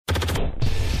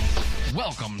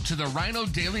Welcome to the Rhino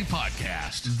Daily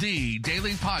Podcast, the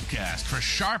daily podcast for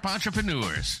sharp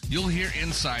entrepreneurs. You'll hear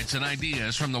insights and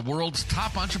ideas from the world's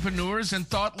top entrepreneurs and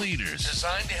thought leaders,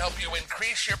 designed to help you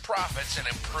increase your profits and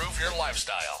improve your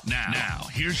lifestyle. Now,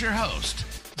 here's your host,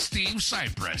 Steve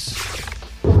Sipress.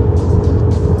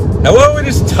 Hello, it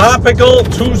is Topical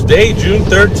Tuesday, June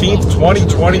 13th,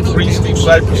 2023. Steve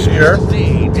Sipress here,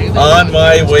 on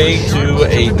my way to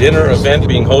a dinner event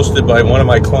being hosted by one of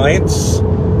my clients,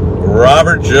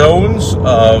 Robert Jones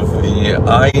of the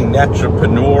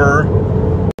iNetrepreneur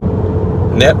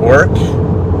Network.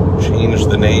 Changed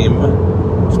the name.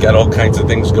 He's got all kinds of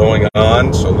things going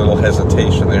on, so a little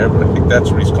hesitation there, but I think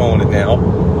that's what he's calling it now.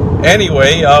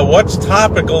 Anyway, what's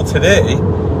topical today?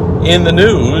 In the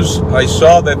news, I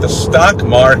saw that the stock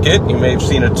market, you may have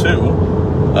seen it too,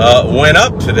 went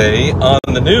up today on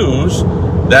the news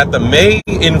that the May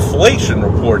inflation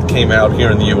report came out here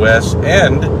in the U.S.,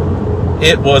 and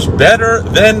it was better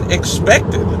than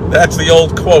expected. That's the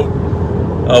old quote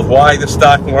of why the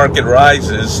stock market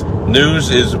rises.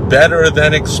 News is better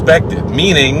than expected,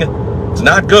 meaning it's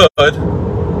not good,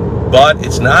 but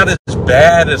it's not as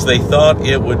bad as they thought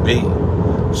it would be.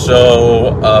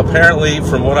 So apparently,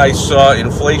 from what I saw,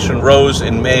 inflation rose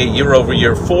in May year over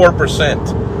year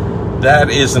 4%. That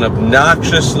is an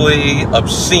obnoxiously,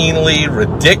 obscenely,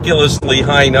 ridiculously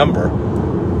high number,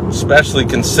 especially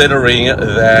considering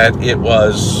that it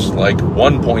was like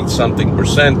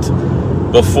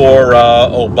 1-point-something% before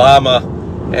Obama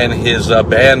and his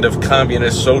band of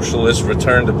communist socialists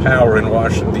returned to power in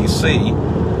Washington, D.C.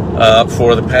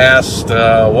 For the past,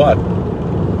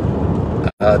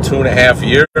 2.5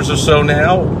 years or so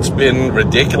now. It's been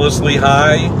ridiculously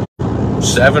high,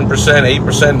 7%,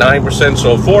 8%, 9%,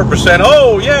 so 4%.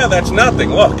 Oh, yeah, that's nothing.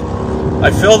 Look, I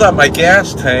filled up my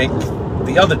gas tank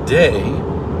the other day,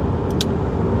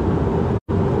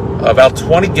 about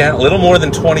 20 gallons, little more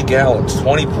than 20 gallons,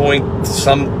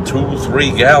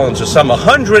 20.23 gallons or some,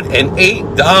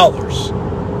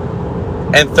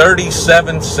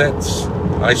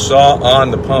 $108.37 I saw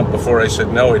on the pump before I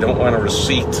said, no, I don't want a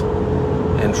receipt,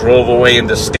 and drove away in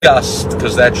disgust,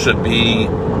 because that should be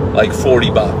like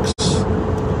 $40.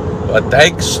 But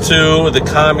thanks to the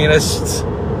communist,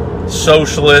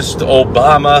 socialist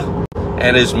Obama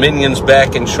and his minions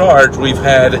back in charge, we've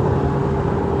had,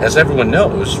 as everyone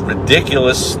knows,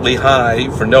 ridiculously high,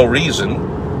 for no reason,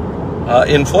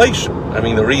 inflation. I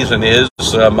mean, the reason is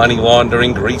money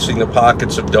laundering, greasing the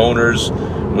pockets of donors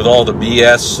with all the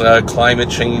BS, climate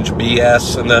change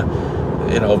BS, and the,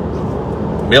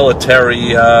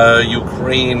 military,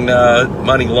 Ukraine,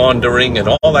 money laundering, and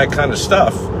all that kind of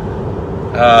stuff.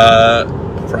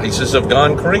 Prices have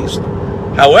gone crazy.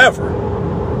 However,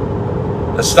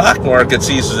 the stock market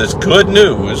sees it as good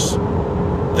news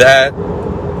that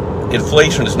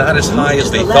inflation is not as high as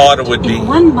they thought it would be.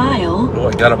 1 mile. Oh,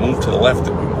 I got to move to the left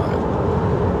in 1 mile.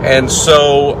 And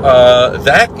so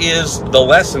that is the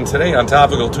lesson today on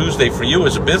Topical Tuesday for you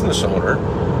as a business owner.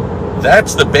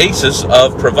 That's the basis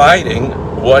of providing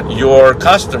what your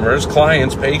customers,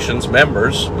 clients, patients,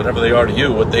 members, whatever they are to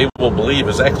you, what they will believe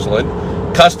is excellent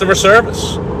customer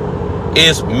service,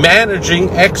 is managing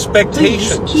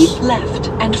expectations. Please keep left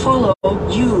and follow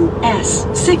US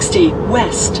 60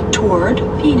 west toward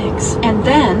Phoenix, and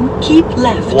then keep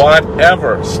left.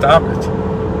 Whatever, stop it.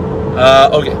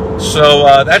 Okay,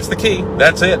 so that's the key.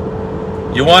 That's it.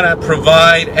 You want to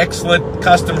provide excellent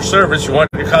customer service. You want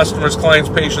your customers, clients,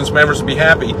 patients, members to be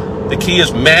happy. The key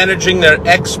is managing their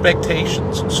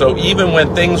expectations. So even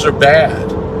when things are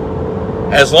bad,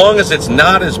 as long as it's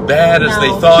not as bad as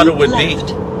they thought it would be.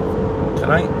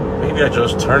 Maybe I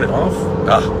just turn it off?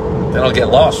 Then I'll get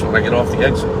lost when I get off the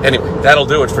exit. Anyway, that'll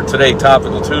do it for today,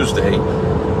 Topical Tuesday.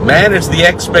 Manage the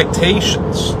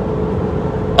expectations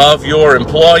of your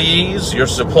employees, your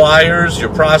suppliers, your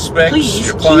prospects,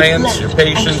 your clients, your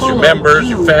patients, your members,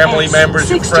 your family members,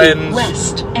 your friends,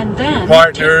 your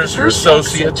partners, your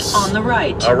associates. On the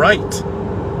right. All right.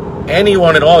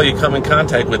 Anyone at all you come in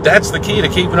contact with, that's the key to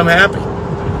keeping them happy.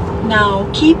 Now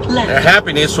keep left. Their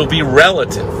happiness will be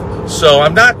relative. So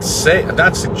I'm not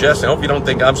suggesting, I hope you don't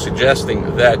think I'm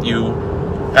suggesting that you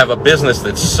have a business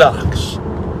that sucks.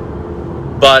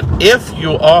 But if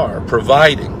you are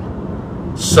providing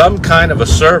some kind of a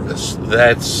service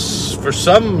that's, for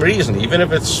some reason, even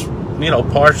if it's,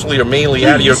 partially or mainly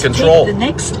out of your control. Take the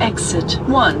next exit,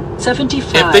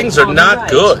 175. If things are not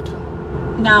good.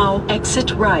 Now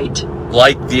exit right.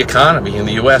 Like the economy in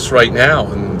the U.S. right now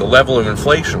and the level of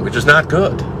inflation, which is not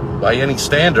good by any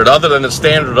standard, other than the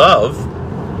standard of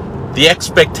the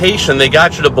expectation they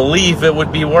got you to believe it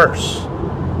would be worse.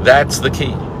 That's the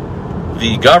key.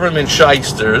 the government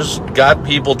shysters got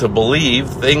people to believe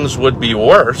things would be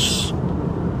worse.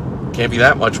 Can't be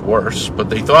that much worse, but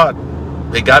they thought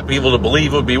they got people to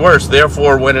believe it would be worse.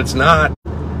 Therefore, when it's not,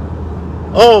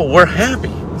 oh, we're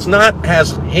happy. It's not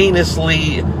as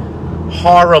heinously,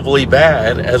 horribly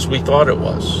bad as we thought it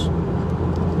was.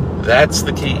 That's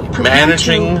the key.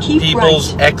 Managing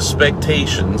people's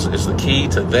expectations is the key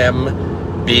to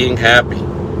them being happy.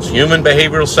 It's human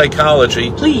behavioral psychology.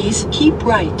 Please keep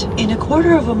right in a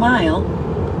quarter of a mile.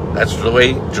 That's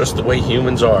just the way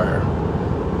humans are.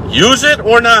 Use it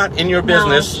or not in your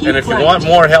business, and if you want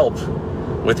more help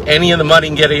with any of the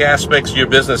money-getting aspects of your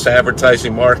business,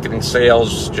 advertising, marketing,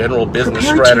 sales, general business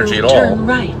strategy at all,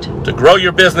 to grow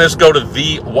your business, go to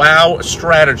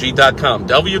thewowstrategy.com.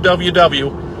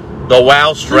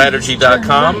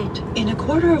 www.thewowstrategy.com. In a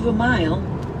quarter of a mile.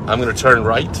 I'm going to turn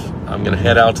right. I'm going to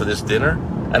head out to this dinner,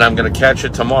 and I'm going to catch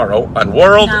it tomorrow on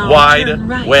World Wide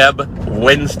Web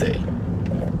Wednesday.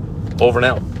 Over and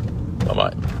out.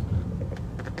 Bye-bye.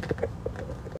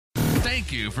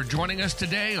 Thank you for joining us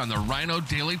today on the Rhino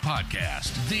Daily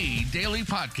Podcast, the daily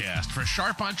podcast for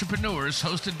sharp entrepreneurs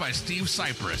hosted by Steve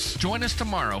Sipress. Join us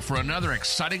tomorrow for another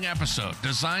exciting episode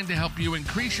designed to help you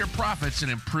increase your profits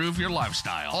and improve your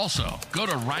lifestyle. Also, go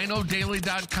to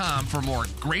rhinodaily.com for more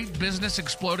great business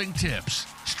exploding tips,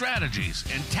 strategies,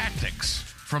 and tactics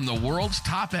from the world's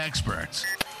top experts.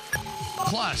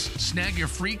 Plus, snag your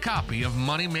free copy of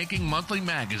Money Making Monthly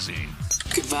magazine.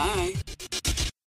 Goodbye.